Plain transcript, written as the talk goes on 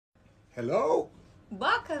Hello.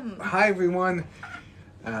 Welcome. Hi, everyone.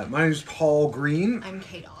 My name is Paul Greene. I'm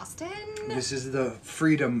Kate Austin. This is the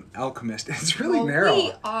Freedom Alchemist. It's really narrow.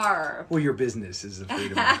 We are. Well, your business is the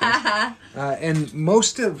Freedom Alchemist. And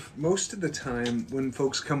most of the time, when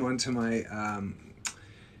folks come onto my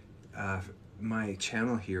my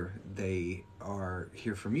channel here, they are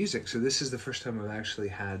here for music. So this is the first time I've actually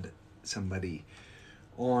had somebody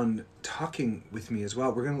on talking with me as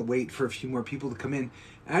well. We're going to wait for a few more people to come in.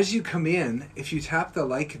 As you come in, if you tap the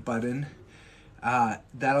like button,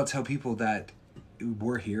 that'll tell people that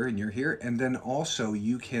we're here and you're here. And then also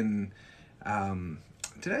you can,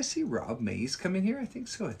 did I see Rob Mays come in here? I think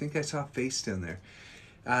so. I think I saw a face down there.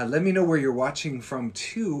 Let me know where you're watching from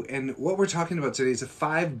too. And what we're talking about today is the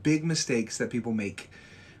 5 big mistakes that people make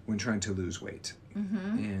when trying to lose weight.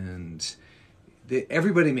 Mm-hmm. And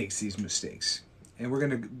everybody makes these mistakes. And we're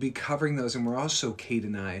going to be covering those. And we're also, Kate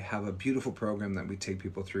and I have a beautiful program that we take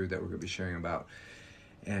people through that we're going to be sharing about.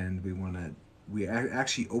 And we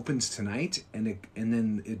actually opens tonight and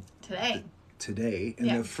then today.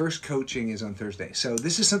 And the first coaching is on Thursday. So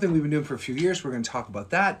this is something we've been doing for a few years. We're going to talk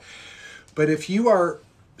about that. But if you are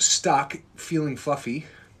stuck feeling fluffy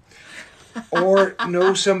or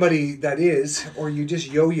know somebody that is, or you just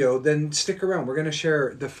yo-yo, then stick around. We're going to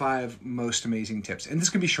share the 5 most amazing tips. And this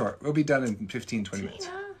can be short. We'll be done in 15, 20 minutes.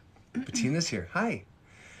 Bettina's here. Hi.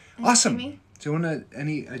 Awesome. Do you want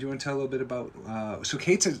to tell a little bit about, so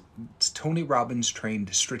Kate's a Tony Robbins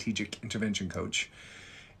trained strategic intervention coach,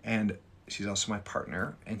 and she's also my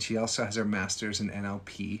partner, and she also has her master's in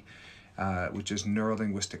NLP, which is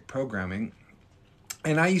neuro-linguistic programming.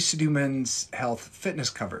 And I used to do men's health fitness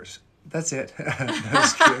covers. That's it.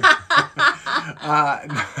 That's kidding.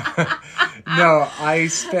 No, I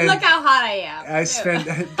spent... Look how hot I am.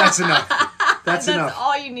 That's enough. That's enough. That's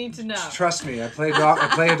all you need to know. Trust me, I play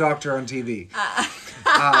a doctor on TV.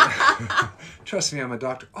 Trust me, I'm a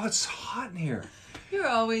doctor. Oh, it's hot in here. You're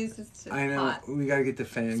always just I know. Hot. We got to get the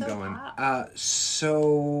fan going. Hot.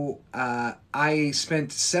 I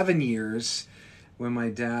spent 7 years when my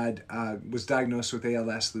dad was diagnosed with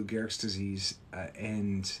ALS, Lou Gehrig's disease,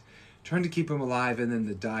 and trying to keep him alive, and then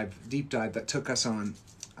the deep dive that took us on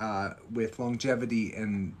with longevity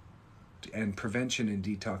and prevention and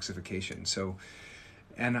detoxification. So,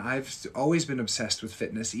 and I've always been obsessed with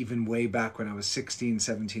fitness, even way back when I was 16,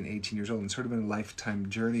 17, 18 years old. And sort of been a lifetime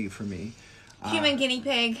journey for me. Human guinea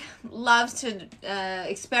pig, loves to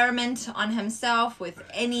experiment on himself with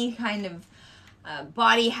any kind of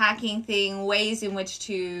body hacking thing, ways in which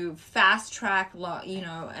to fast track,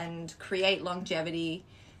 and create longevity,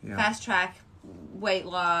 fast track weight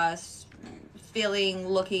loss,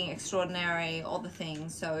 looking extraordinary, all the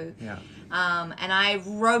things. So, and I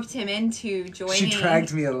roped him into joining. She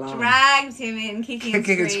dragged me along. Dragged him in, kicking and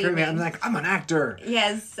screaming. I'm like, I'm an actor.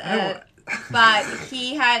 Yes, but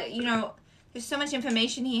he had, there's so much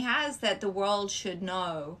information he has that the world should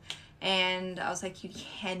know. And I was like, you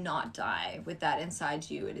cannot die with that inside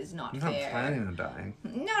you. It is not fair. I'm not planning on dying.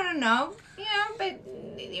 No. But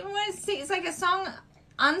even when it's like a song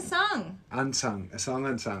unsung. A song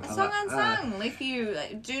unsung. A song unsung. If you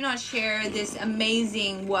do not share this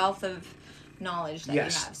amazing wealth of knowledge that you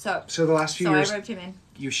have. So the last few years, I roped him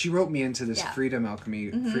in. She wrote me into this Freedom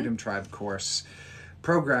Alchemy, Freedom Tribe course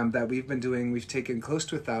program that we've been doing. We've taken close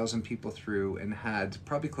to 1,000 people through and had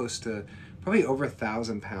probably over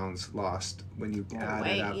 1,000 pounds lost when you add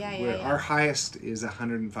it up. Our highest is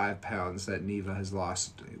 105 pounds that Neva has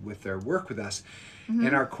lost with their work with us. Mm-hmm.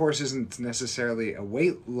 And our course isn't necessarily a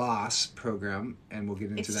weight loss program, and we'll get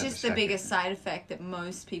into that in a second. It's just the biggest side effect that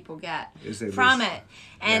most people get from it.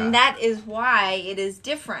 And that is why it is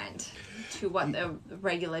different to what the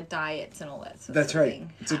regular diets and all that sort That's of right.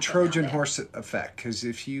 thing. It's a Trojan horse effect, because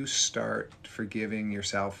if you start forgiving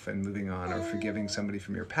yourself and moving on, or forgiving somebody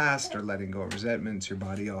from your past, or letting go of resentments, your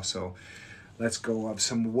body also lets go of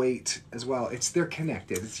some weight as well. They're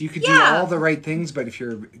connected. You could do all the right things, but if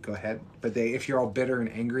you're all bitter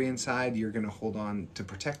and angry inside, you're going to hold on to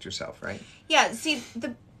protect yourself, right? Yeah. See,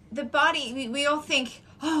 the body, we all think,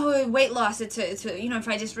 weight loss, it's a, if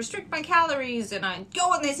I just restrict my calories and I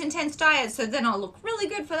go on this intense diet, so then I'll look really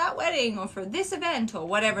good for that wedding or for this event or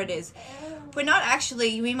whatever it is. We're not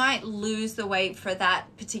actually, we might lose the weight for that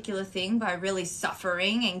particular thing by really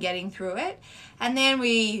suffering and getting through it. And then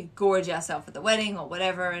we gorge ourselves at the wedding or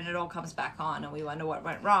whatever, and it all comes back on and we wonder what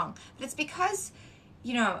went wrong. But it's because,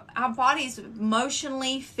 our bodies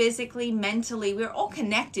emotionally, physically, mentally, we're all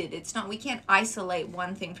connected. It's not, we can't isolate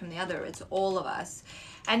one thing from the other. It's all of us.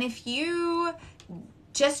 And if you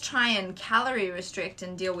just try and calorie restrict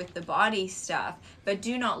and deal with the body stuff, but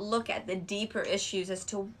do not look at the deeper issues as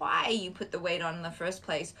to why you put the weight on in the first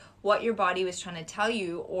place, what your body was trying to tell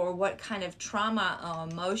you, or what kind of trauma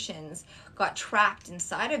or emotions got trapped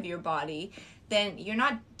inside of your body, then you're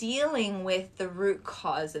not dealing with the root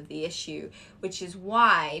cause of the issue, which is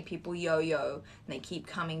why people yo-yo and they keep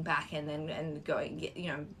coming back and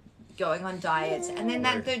going on diets. And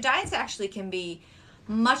then the diets actually can be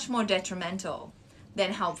much more detrimental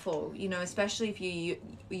than helpful, especially if you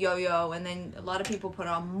yo-yo, and then a lot of people put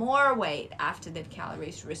on more weight after they've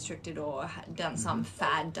calories restricted or done some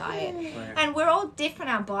fad diet. Right. And we're all different.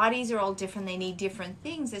 Our bodies are all different. They need different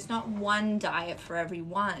things. There's not one diet for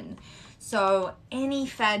everyone. So any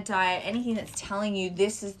fad diet, anything that's telling you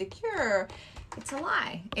this is the cure, it's a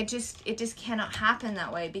lie. It just cannot happen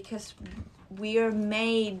that way, because we are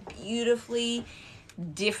made beautifully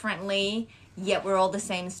differently, yet we're all the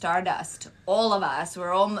same stardust. All of us.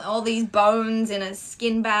 We're all these bones in a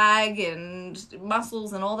skin bag and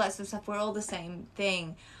muscles and all that sort of stuff. We're all the same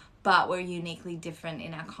thing, but we're uniquely different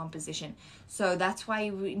in our composition. So that's why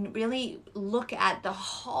we really look at the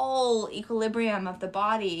whole equilibrium of the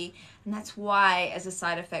body, and that's why, as a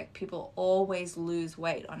side effect, people always lose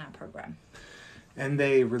weight on our program. And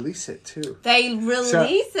they release it too. They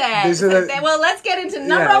release it. Well, let's get into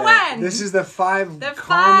number one. This is the five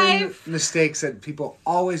common mistakes that people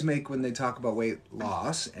always make when they talk about weight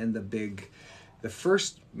loss. And the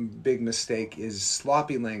first big mistake is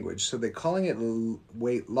sloppy language. So they're calling it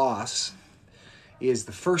weight loss is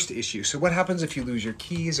the first issue. So what happens if you lose your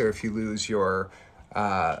keys, or if you lose your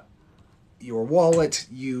wallet?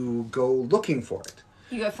 You go looking for it.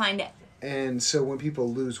 You go find it. And so when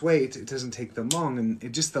people lose weight, it doesn't take them long. And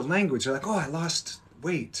it just the language, they're like, oh, I lost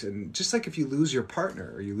weight. And just like if you lose your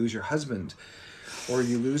partner, or you lose your husband, or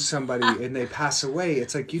you lose somebody and they pass away,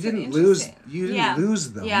 it's like you didn't lose them.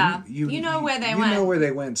 Yeah. You know where they went. You know where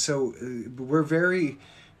they went. So we're very...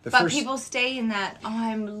 people stay in that,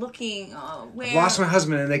 I'm looking, where... I've lost my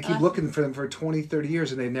husband, and they keep looking for them for 20, 30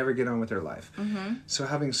 years, and they never get on with their life. Mm-hmm. So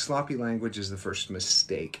having sloppy language is the first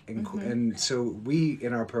mistake. And so we,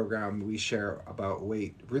 in our program, we share about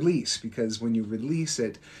weight release, because when you release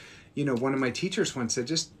it, one of my teachers once said,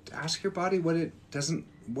 just ask your body what it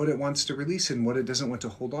wants to release and what it doesn't want to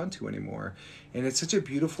hold on to anymore. And it's such a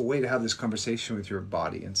beautiful way to have this conversation with your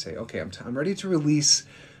body and say, okay, I'm ready to release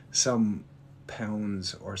some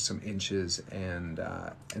pounds or some inches and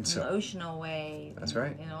so emotional weight. That's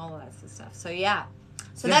right. And all that sort of stuff.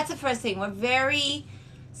 So that's the first thing. We're very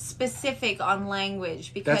specific on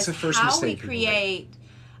language, because that's the first how we create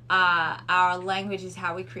our language is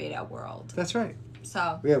how we create our world. That's right.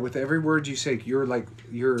 So with every word you say,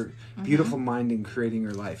 you're beautiful mind in creating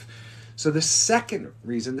your life. So the second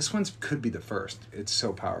reason, this one could be the first, it's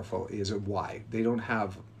so powerful, is a why. They don't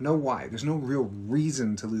have no why. There's no real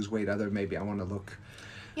reason to lose weight other than maybe I want to look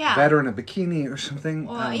better in a bikini or something.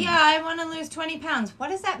 Well, I want to lose 20 pounds. What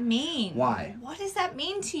does that mean? Why? What does that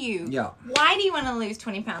mean to you? Yeah. Why do you want to lose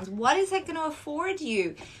 20 pounds? What is that going to afford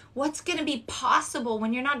you? What's going to be possible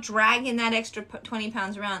when you're not dragging that extra 20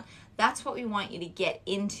 pounds around? That's what we want you to get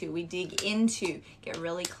into. We dig into, get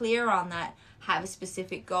really clear on that, have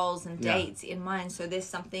specific goals and dates in mind. So there's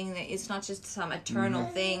something that it's not just some eternal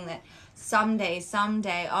thing that someday,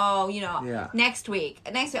 next week,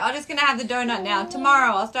 I'm just going to have the donut now.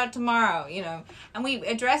 Tomorrow, I'll start tomorrow, And we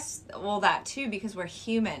address all that too, because we're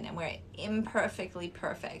human and we're imperfectly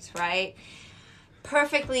perfect, right?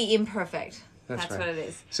 Perfectly imperfect. That's right. What it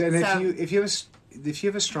is. So, if you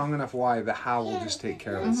have a strong enough why, the how will just take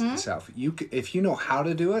care of itself. If you know how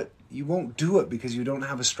to do it, you won't do it because you don't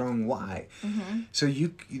have a strong why. Mm-hmm. So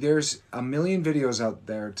there's a million videos out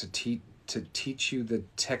there to teach you the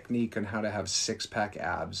technique on how to have six-pack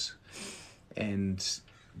abs. And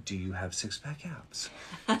do you have six-pack abs?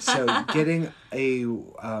 So getting a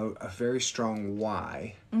very strong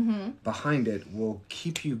why behind it will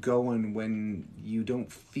keep you going when you don't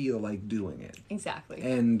feel like doing it. Exactly.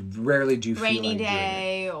 And rarely do you feel like doing it. Rainy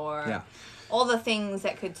day or all the things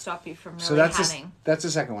that could stop you from really having. That's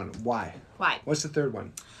the second one. Why? Why? What's the third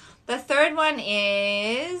one? The third one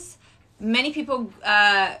is many people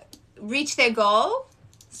reach their goal.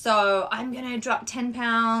 So I'm going to drop 10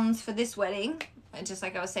 pounds for this wedding, just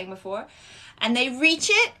like I was saying before. And they reach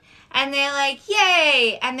it and they're like,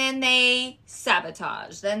 yay. And then they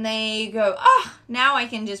sabotage. Then they go, now I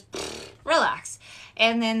can just relax.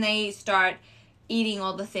 And then they start eating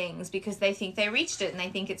all the things because they think they reached it and they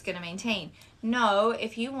think it's going to maintain. No,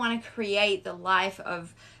 if you want to create the life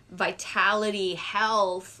of vitality,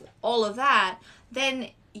 health, all of that, then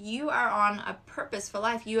you are on a purpose for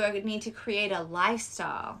life. You need to create a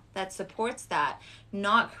lifestyle that supports that,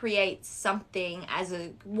 not create something as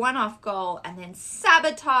a one-off goal and then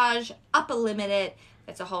sabotage, upper limit it.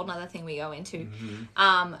 That's a whole nother thing we go into.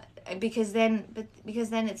 Because then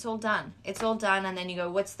it's all done. It's all done, and then you go,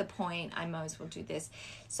 what's the point? I might as well do this.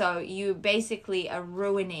 So you basically are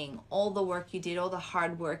ruining all the work you did, all the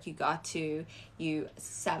hard work you got to. You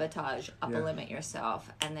sabotage, upper limit yourself,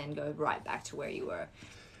 and then go right back to where you were.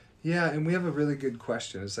 Yeah, and we have a really good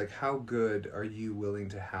question. It's like, how good are you willing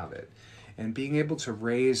to have it? And being able to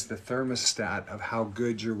raise the thermostat of how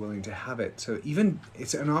good you're willing to have it. So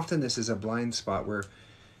and often this is a blind spot where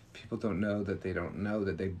people don't know that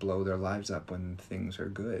they blow their lives up when things are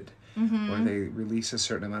good. Or they release a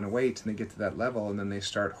certain amount of weight and they get to that level and then they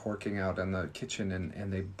start horking out in the kitchen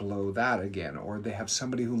and they blow that again. Or they have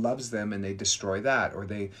somebody who loves them and they destroy that. Or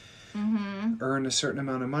they earn a certain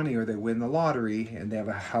amount of money, or they win the lottery and they have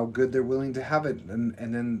how good they're willing to have it, and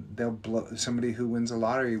then they'll somebody who wins a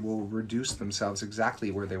lottery will reduce themselves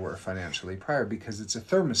exactly where they were financially prior, because it's a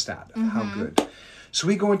thermostat of how good. So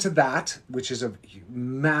we go into that, which is a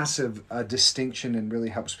massive distinction and really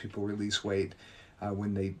helps people release weight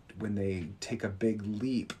when they take a big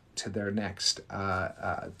leap to their next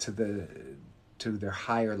to their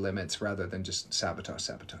higher limits rather than just sabotage.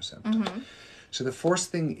 So the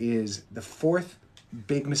fourth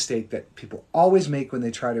big mistake that people always make when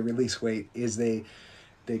they try to release weight is they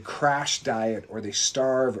crash diet, or they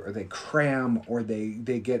starve, or they cram, or they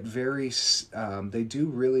get they do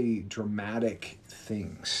really dramatic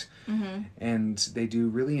things. And they do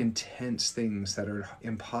really intense things that are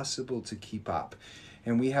impossible to keep up.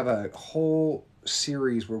 And we have a whole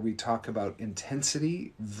series where we talk about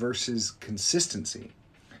intensity versus consistency.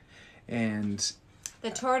 And the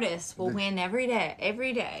tortoise will win every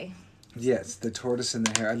day. Yes, the tortoise and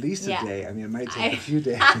the hare. At least a day. I mean, it might take a few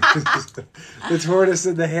days. The tortoise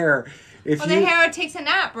and the hare. The hare takes a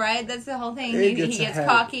nap, right? That's the whole thing. He gets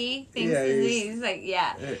cocky. Thinks he's like,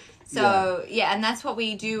 and that's what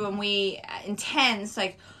we do when we intense,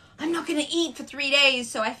 like, I'm not going to eat for 3 days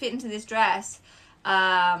so I fit into this dress.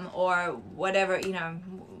 Or whatever,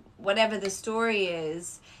 whatever the story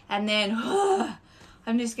is. And then,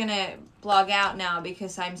 I'm just going to blog out now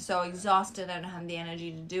because I'm so exhausted. I don't have the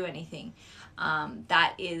energy to do anything.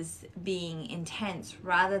 That is being intense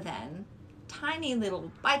rather than tiny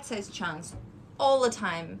little bite-sized chunks all the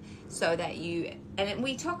time, so that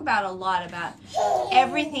we talk about a lot about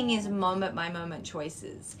everything is moment by moment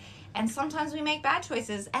choices. And sometimes we make bad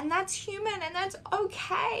choices, and that's human, and that's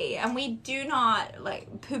okay. And we do not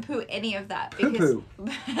poo-poo any of that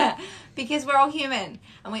because we're all human,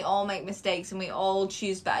 and we all make mistakes, and we all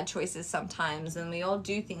choose bad choices sometimes, and we all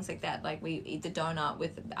do things like that. Like we eat the donut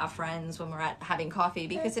with our friends when we're out having coffee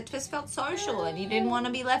because it just felt social, and you didn't want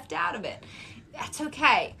to be left out of it. That's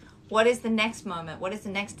okay. What is the next moment? What is the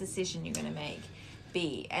next decision you're going to make?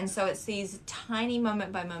 And so it's these tiny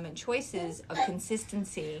moment by moment choices of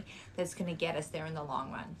consistency that's going to get us there in the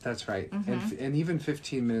long run. That's right. And even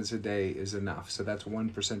 15 minutes a day is enough. So that's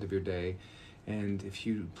 1% of your day. And if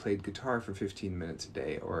you played guitar for 15 minutes a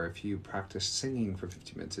day, or if you practiced singing for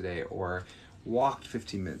 15 minutes a day, or walked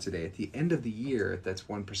 15 minutes a day, at the end of the year, that's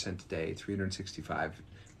 1% a day, 365%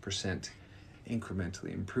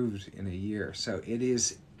 incrementally improved in a year. So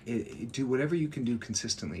do whatever you can do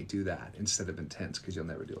consistently. Do that instead of intense, because you'll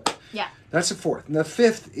never do it. Yeah. That's the fourth. And the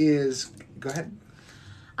fifth is, go ahead.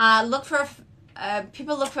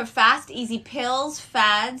 People look for fast, easy pills,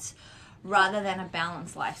 fads, rather than a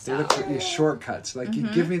balanced lifestyle. They look for these shortcuts. Like, you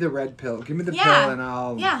give me the red pill. Give me the pill and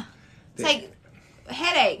I'll... Yeah. It's like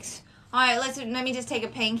headaches. All right, let me just take a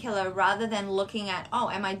painkiller, rather than looking at,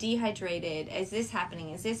 am I dehydrated? Is this happening?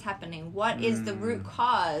 Is this happening? What is the root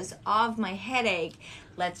cause of my headache?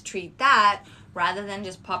 Let's treat that, rather than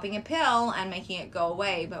just popping a pill and making it go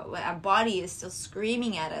away. But our body is still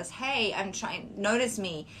screaming at us, hey, notice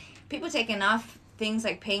me. People take enough things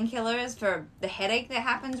like painkillers for the headache that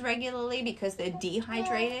happens regularly because they're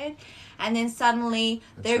dehydrated, and then suddenly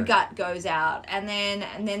their gut goes out, and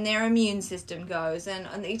then their immune system goes, and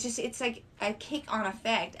it's like a kick-on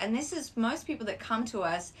effect. And this is most people that come to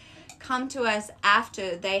us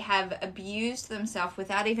after they have abused themselves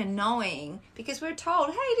without even knowing, because we're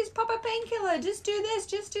told, hey, just pop a painkiller, just do this,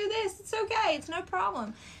 it's okay, it's no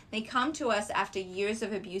problem. They come to us after years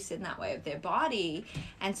of abuse in that way of their body.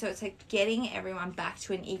 And so it's like getting everyone back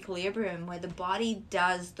to an equilibrium where the body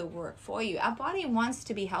does the work for you. Our body wants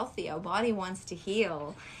to be healthy. Our body wants to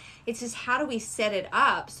heal. It's just, how do we set it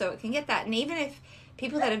up so it can get that? And even if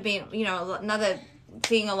people that have been, another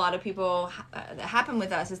thing a lot of people that happen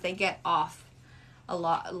with us is they get off a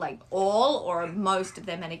lot, like all or most of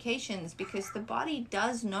their medications, because the body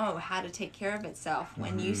does know how to take care of itself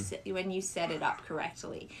when you set it up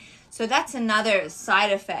correctly. So that's another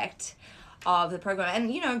side effect of the program.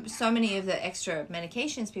 And, you know, so many of the extra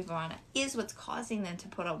medications people are on is what's causing them to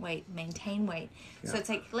put on weight, maintain weight. Yeah. So it's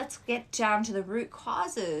like, let's get down to the root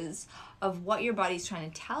causes of what your body's trying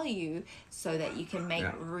to tell you so that you can make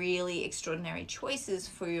really extraordinary choices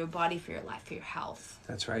for your body, for your life, for your health.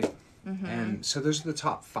 That's right. And so those are the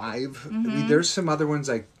top 5. There's some other ones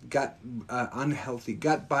like unhealthy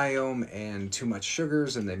gut biome and too much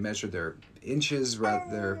sugars, and they measure their inches,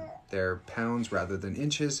 their pounds rather than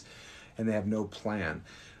inches, and they have no plan.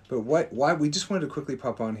 But why we just wanted to quickly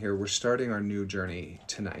pop on here. We're starting our new journey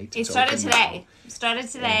tonight. It started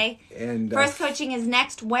today. And first coaching is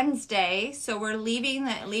next Wednesday, so we're leaving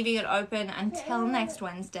it open until next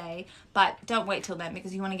Wednesday. But don't wait till then,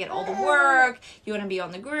 because you want to get all the work, you want to be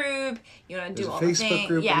on the group, you want to do all the things. There's a Facebook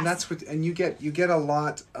group, yes. and you get a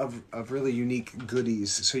lot of really unique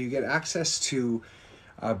goodies. So you get access to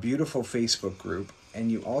a beautiful Facebook group,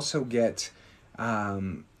 and you also get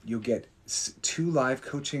you'll get 2 live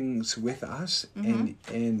coachings with us, and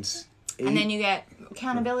then you get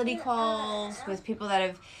accountability calls with people that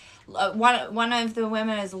have one of the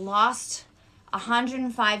women has lost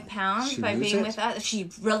 105 pounds by being with us. She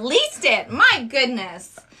released it. My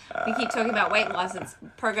goodness. We keep talking about weight loss. It's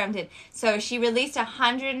programmed in. So she released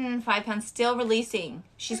 105 pounds, still releasing.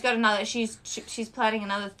 She's got another. She's planning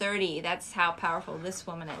another 30. That's how powerful this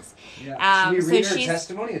woman is. Yeah. Should we read her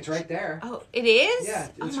testimony? It's right there. Oh, it is? Yeah.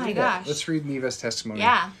 Oh my gosh. Let's read Neva's testimony.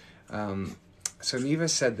 Yeah. So Neva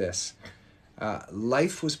said this.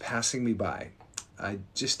 Life was passing me by. I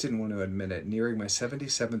just didn't want to admit it. Nearing my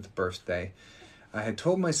 77th birthday, I had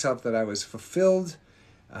told myself that I was fulfilled,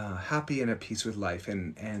 happy, and at peace with life,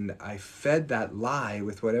 and I fed that lie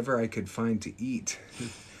with whatever I could find to eat.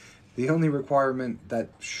 The only requirement, that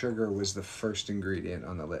sugar was the first ingredient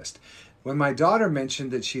on the list. When my daughter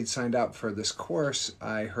mentioned that she'd signed up for this course,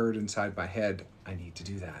 I heard inside my head, I need to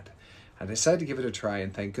do that. I decided to give it a try,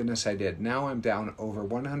 and thank goodness I did. Now I'm down over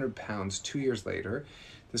 100 pounds 2 years later.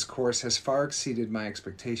 This course has far exceeded my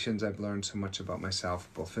expectations. I've learned so much about myself,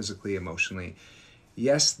 both physically, emotionally.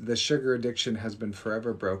 Yes, the sugar addiction has been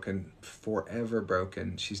forever broken,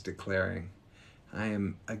 she's declaring. I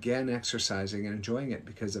am again exercising and enjoying it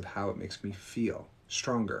because of how it makes me feel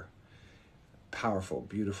stronger, powerful,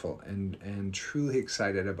 beautiful, and truly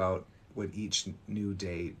excited about what each new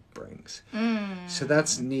day brings. So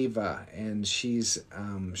that's Neva, and she's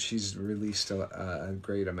released a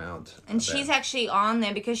great amount. And she's actually on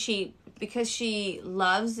there because she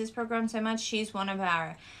loves this program so much. She's one of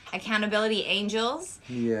our accountability angels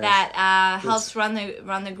that helps run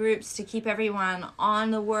the groups to keep everyone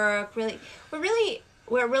on the work. Really,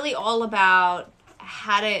 we're really all about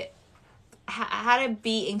how to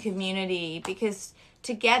be in community, because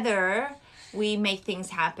together we make things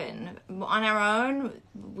happen. On our own,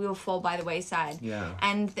 we'll fall by the wayside. Yeah.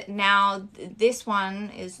 And now this one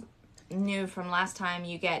is new from last time.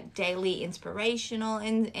 You get daily inspirational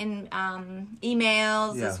in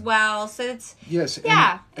emails as well. So it's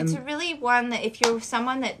it's really one that if you're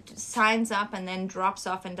someone that signs up and then drops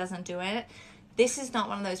off and doesn't do it, this is not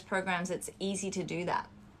one of those programs that's easy to do that.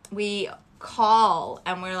 We call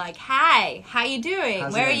and we're like, "Hi, how you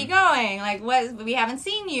doing? Where are you going? Like, what? We haven't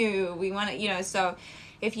seen you. We want to, so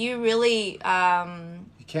if you really you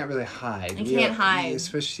can't really hide. You can't hide,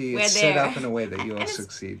 especially it's set up in a way that you'll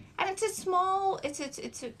succeed. And it's a small. It's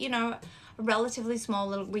a relatively small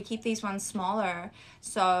little. We keep these ones smaller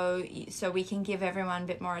so we can give everyone a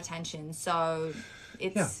bit more attention. So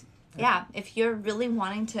it's if you're really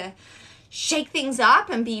wanting to shake things up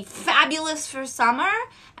and be fabulous for summer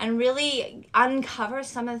and really uncover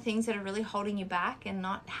some of the things that are really holding you back and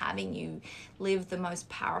not having you live the most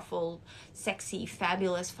powerful, sexy,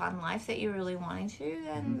 fabulous, fun life that you're really wanting to,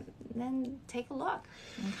 then take a look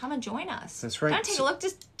and come and join us. That's right. Don't take a look,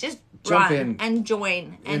 just jump run in and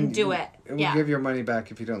join and do it. And we'll give your money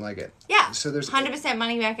back if you don't like it. Yeah. So there's 100%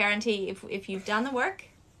 money back guarantee if you've done the work.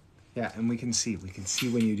 Yeah, and we can see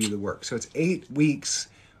when you do the work. So it's 8 weeks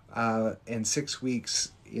and 6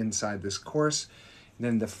 weeks inside this course.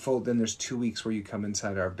 And then there's 2 weeks where you come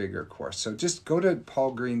inside our bigger course. So just go to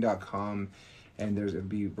paulgreene.com and it'll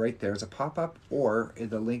be right there as a pop-up, or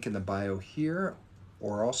the link in the bio here,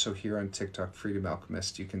 or also here on TikTok, Freedom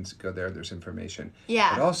Alchemist. You can go there. There's information.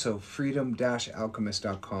 Yeah. But also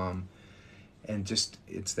freedom-alchemist.com. And just,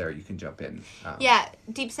 it's there. You can jump in.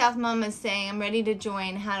 Deep South Mom is saying, I'm ready to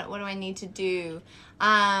join. What do I need to do?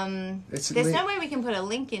 There's no way we can put a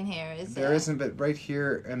link in here, is there? There isn't, but right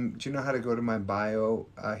here, do you know how to go to my bio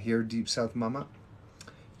here, Deep South Mama?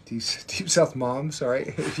 Deep South Mom,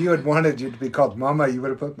 sorry. If you had wanted you to be called Mama, you would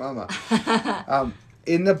have put Mama.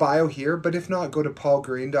 In the bio here, but if not, go to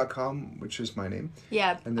paulgreene.com, which is my name.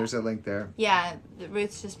 Yeah. And there's a link there. Yeah,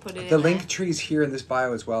 Ruth's just put it in The link there. tree's here in this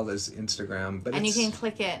bio as well as Instagram. But and you can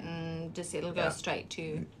click it and just it'll go straight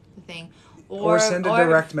to the thing. Or send a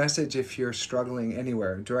direct message if you're struggling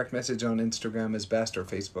anywhere. Direct message on Instagram is best, or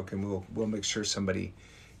Facebook, and we'll make sure somebody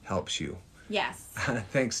helps you. Yes.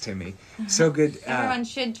 Thanks, Timmy. So good. Everyone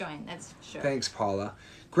should join, that's for sure. Thanks, Paula.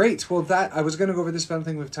 Great. Well, I was going to go over this, but I don't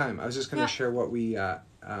think we have time. I was just going to share what we go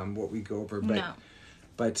over,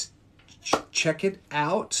 but check it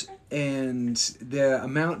out. And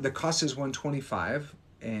the cost is $125,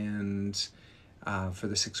 and for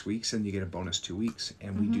the 6 weeks, and you get a bonus 2 weeks,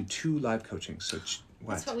 and we do 2 live coaching. So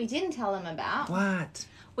that's what we didn't tell them about. What?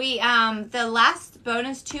 We the last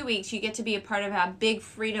bonus 2 weeks, you get to be a part of our Big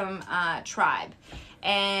Freedom tribe.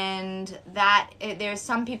 And there's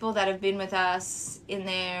some people that have been with us in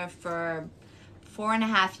there for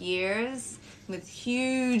 4.5 years with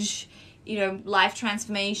huge, life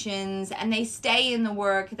transformations, and they stay in the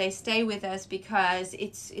work. They stay with us because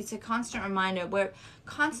it's a constant reminder. We're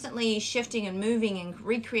constantly shifting and moving and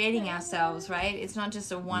recreating ourselves, right? It's not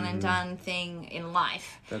just a one and done thing in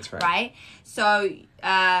life. That's right. Right? So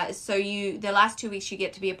the last 2 weeks you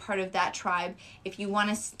get to be a part of that tribe. If you want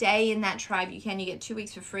to stay in that tribe, you can. You get 2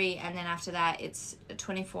 weeks for free, and then after that it's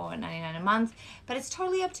 $24.99 a month. But it's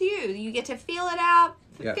totally up to you. You get to feel it out.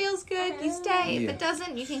 If it feels good, you stay. If it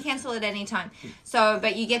doesn't, you can cancel at any time. So,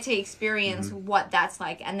 but you get to experience what that's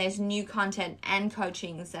like, and there's new content and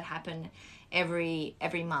coachings that happen every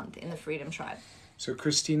month in the Freedom Tribe. So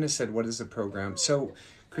Christina said, what is the program? So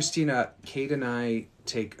Christina, Kate and I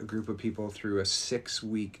take a group of people through a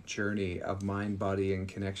 6-week journey of mind, body, and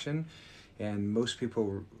connection. And most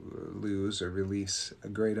people lose or release a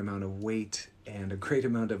great amount of weight and a great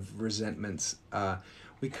amount of resentments.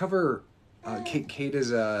 We cover, Kate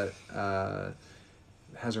is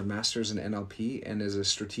has her master's in NLP and is a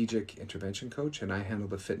strategic intervention coach, and I handle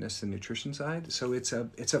the fitness and nutrition side. So it's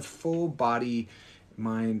a full body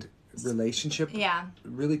mind relationship. Yeah.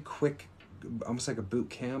 Really quick, almost like a boot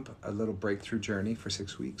camp, a little breakthrough journey for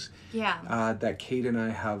 6 weeks. Yeah. That Kate and I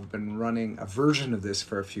have been running a version of this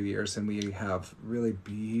for a few years, and we have really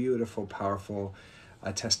beautiful, powerful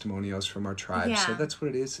testimonials from our tribe. Yeah. So that's what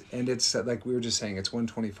it is. And it's like we were just saying, it's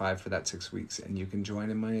 $125 for that 6 weeks, and you can join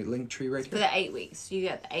in my link tree right here. For the 8 weeks. You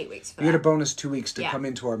get the 8 weeks for you that. get a bonus 2 weeks to come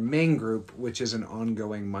into our main group, which is an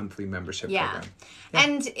ongoing monthly membership program. Yeah.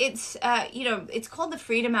 And it's it's called the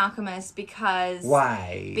Freedom Alchemist because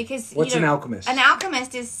why? Because what's an alchemist? An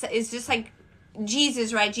alchemist is just like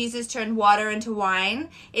Jesus, right? Jesus turned water into wine.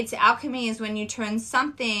 It's alchemy is when you turn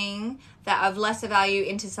something that of lesser value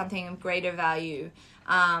into something of greater value.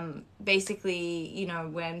 Basically,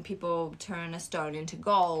 when people turn a stone into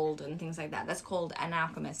gold and things like that, that's called an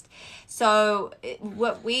alchemist. So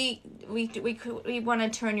what we want to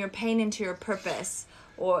turn your pain into your purpose,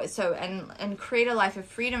 and create a life of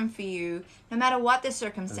freedom for you, no matter what the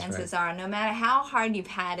circumstances are, no matter how hard you've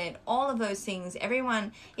had it, all of those things,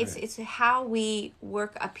 everyone, it's how we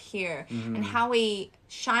work up here and how we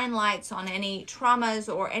shine lights on any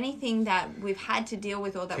traumas or anything that we've had to deal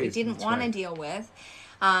with or that we didn't want to deal with.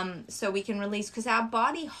 So we can release, because our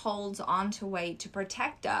body holds on to weight to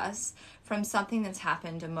protect us from something that's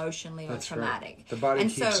happened emotionally or traumatic. Right. The body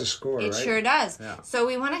keeps a score, right? It sure does. Yeah. So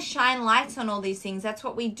we want to shine lights on all these things. That's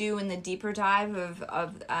what we do in the deeper dive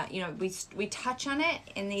of we touch on it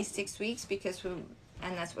in these 6 weeks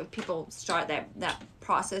and that's what people start that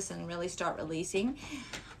process and really start releasing.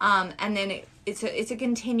 And then it's a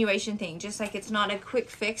continuation thing. Just like it's not a quick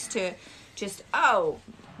fix to just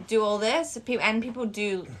do all this. People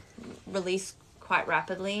do release quite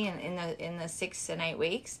rapidly in the 6 and 8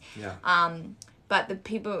 weeks. Yeah. But the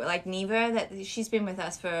people like Neva, that she's been with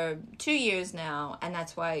us for 2 years now, and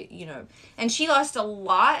that's why and she lost a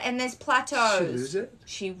lot, and there's plateaus. She lose it?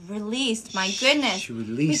 She released. My goodness, she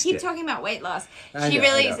released. We keep talking about weight loss. I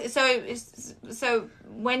know. So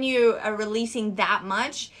when you are releasing that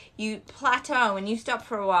much, you plateau and you stop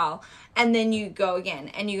for a while, and then you go again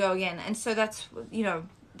and you go again, and so that's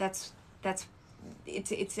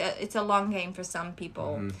it's a long game for some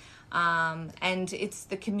people. Mm-hmm. And it's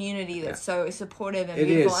the community that's so supportive and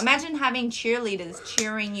beautiful. Is. Imagine having cheerleaders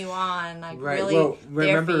cheering you on, really. Well,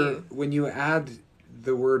 remember there for you. When you add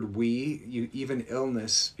the word "we," even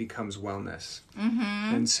illness becomes wellness.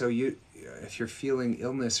 Mm-hmm. And so if you're feeling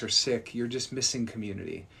illness or sick, you're just missing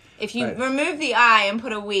community. If you remove the I and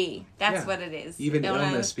put a we, that's what it is. Even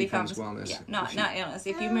illness becomes wellness. Yeah, not illness.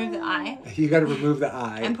 If you remove the I. You got to remove the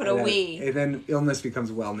I. And put a we. And then illness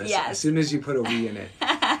becomes wellness. Yes. As soon as you put a we in it.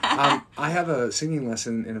 I have a singing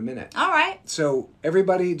lesson in a minute. All right. So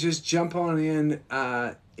everybody just jump on in.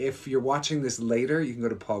 If you're watching this later, you can go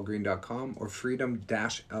to paulgreene.com or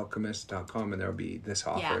freedom-alchemist.com, and there'll be this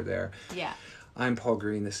offer there. Yeah. I'm Paul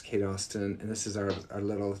Greene, this is Kate Austin, and this is our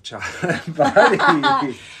little child party.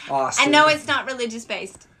 Austin. I know it's not religious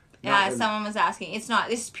based. Not someone was asking. It's not.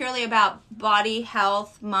 This is purely about body,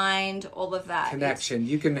 health, mind, all of that. Connection.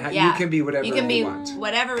 You can be whatever you want.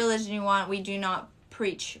 Whatever religion you want. We do not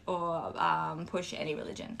preach or push any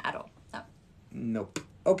religion at all. No. Nope.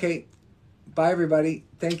 Okay. Bye, everybody.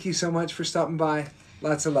 Thank you so much for stopping by.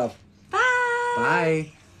 Lots of love. Bye.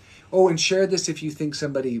 Bye. Oh, and share this if you think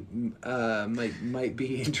somebody might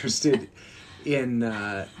be interested in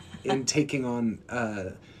taking on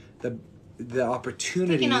the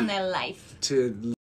opportunity, taking on their life to